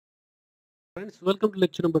Friends, welcome to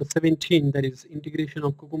lecture number 17, that is integration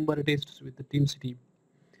of Cucumber tests with the TeamCity.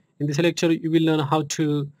 In this lecture, you will learn how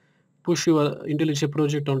to push your IntelliJ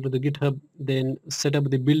project onto the GitHub, then set up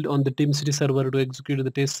the build on the TeamCity server to execute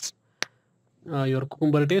the tests, your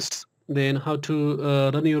Cucumber tests, then how to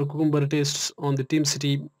run your Cucumber tests on the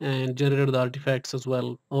TeamCity and generate the artifacts as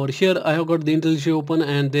well. Over here, I have got the IntelliJ open,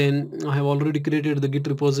 and then I have already created the Git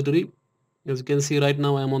repository. As you can see right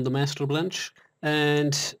now, I am on the master branch,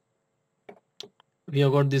 and we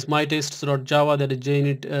have got this mytests.java, that is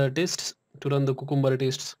JUnit tests to run the Cucumber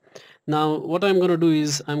tests. Now what I'm going to do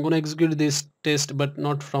is I'm going to execute this test, but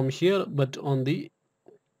not from here, but on the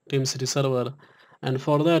TeamCity server. And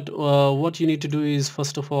for that, what you need to do is,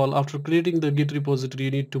 first of all, after creating the Git repository,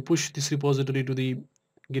 you need to push this repository to the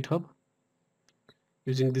GitHub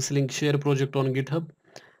using this link, share project on GitHub.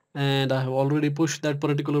 And I have already pushed that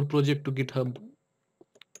particular project to GitHub.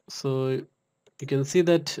 So you can see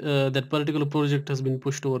that that particular project has been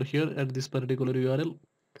pushed over here at this particular URL,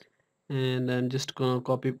 and I'm just gonna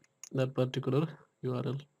copy that particular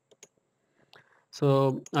URL.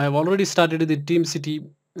 So I have already started the TeamCity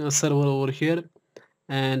server over here,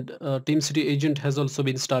 and TeamCity agent has also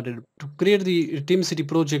been started. To create the TeamCity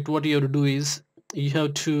project, what you have to do is you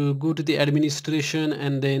have to go to the administration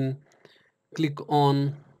and then click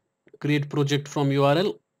on create project from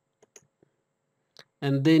URL,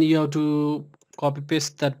 and then you have to copy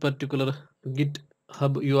paste that particular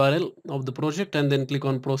GitHub URL of the project and then click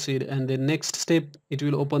on proceed, and then next step it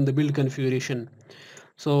will open the build configuration.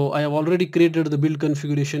 So I have already created the build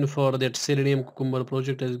configuration for that Selenium Cucumber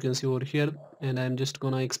project, as you can see over here, and I'm just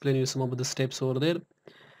gonna explain you some of the steps over there.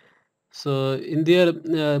 So in there,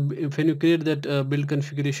 when you create that build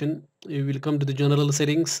configuration, you will come to the general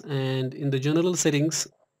settings, and in the general settings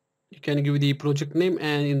you can give the project name,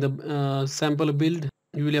 and in the sample build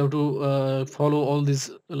you will have to follow all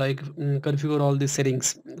these, like configure all these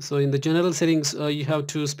settings. So in the general settings, you have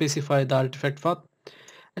to specify the artifact path.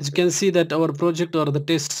 As you can see that our project or the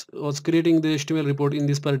tests was creating the HTML report in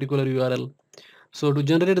this particular URL. So to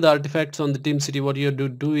generate the artifacts on the TeamCity, what you have to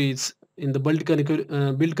do is in the build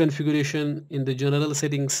configuration, in the general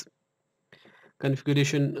settings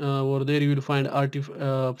configuration, over there you will find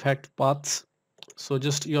artifact paths. So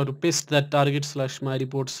just you have to paste that target slash my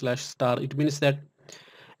report slash star. It means that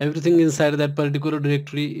everything inside that particular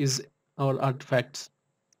directory is our artifacts.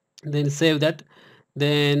 Then save that.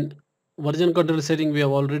 Then version control setting we have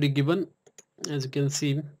already given. As you can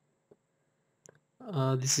see,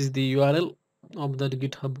 this is the URL of that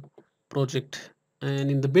GitHub project. And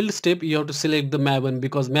in the build step you have to select the Maven,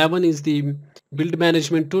 because Maven is the build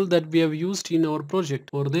management tool that we have used in our project.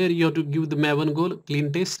 Or there you have to give the Maven goal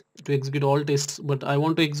clean test to execute all tests, but I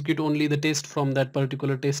want to execute only the test from that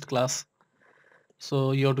particular test class.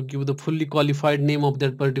 So you have to give the fully qualified name of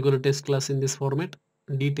that particular test class in this format.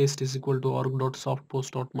 dtest is equal to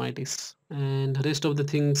org.softpost.mytest, and rest of the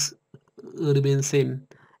things remain same.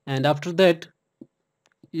 And after that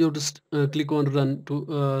you have to click on run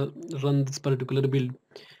to run this particular build.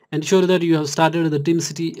 Ensure that you have started the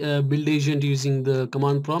TeamCity build agent using the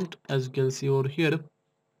command prompt. As you can see over here,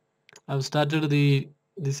 I've started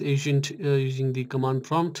this agent using the command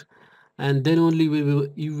prompt, and then only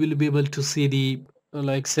you will be able to see the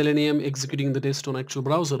like Selenium executing the test on actual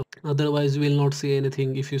browser. Otherwise you will not see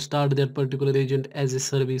anything if you start that particular agent as a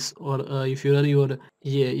service, or if you run your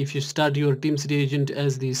if you start your TeamCity agent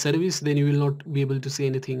as the service, then you will not be able to see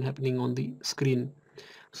anything happening on the screen.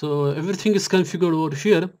 So everything is configured over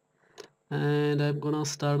here, and I'm gonna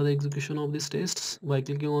start the execution of these tests by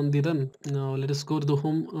clicking on the run. Now let us go to the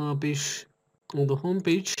home page. On the home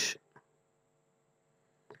page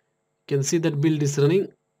you can see that build is running.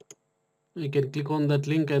 You can click on that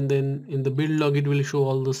link, and then in the build log it will show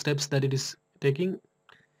all the steps that it is taking.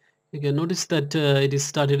 You can notice that it is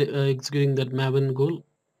started executing that Maven goal,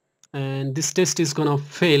 and this test is gonna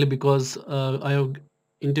fail because I have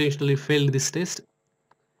intentionally failed this test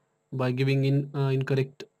by giving in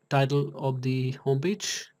incorrect title of the home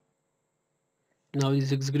page. Now it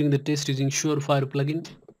is executing the test using Surefire plugin.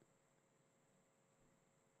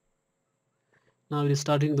 Now it is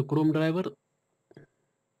starting the Chrome driver.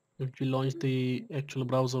 If we launch the actual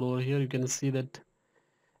browser over here, you can see that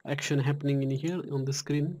action happening in here on the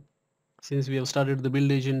screen, since we have started the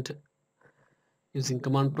build agent using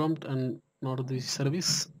command prompt and not the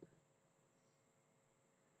service.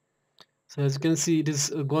 So as you can see, it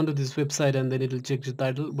is gone to this website, and then it will check the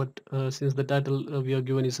title, but since the title we have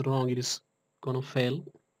given is wrong, it is gonna fail.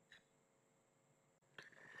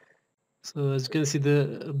 So as you can see,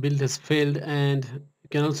 the build has failed, and you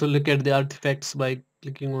can also look at the artifacts by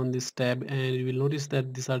clicking on this tab, and you will notice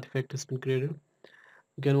that this artifact has been created.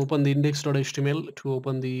 You can open the index.html to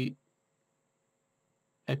open the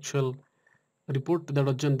actual report that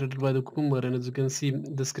was generated by the Cucumber, and as you can see,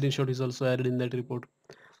 the screenshot is also added in that report.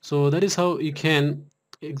 So that is how you can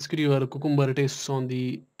execute your Cucumber tests on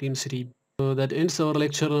the TeamCity. So that ends our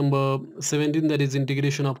lecture number 17, that is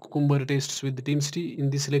integration of Cucumber tests with the TeamCity. In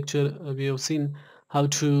this lecture, we have seen how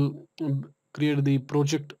to create the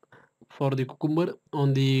project for the Cucumber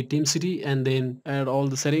on the TeamCity and then add all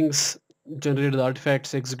the settings, generate the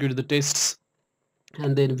artifacts, execute the tests,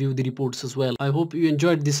 and then view the reports as well. I hope you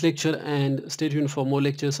enjoyed this lecture and stay tuned for more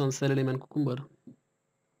lectures on Selenium and Cucumber.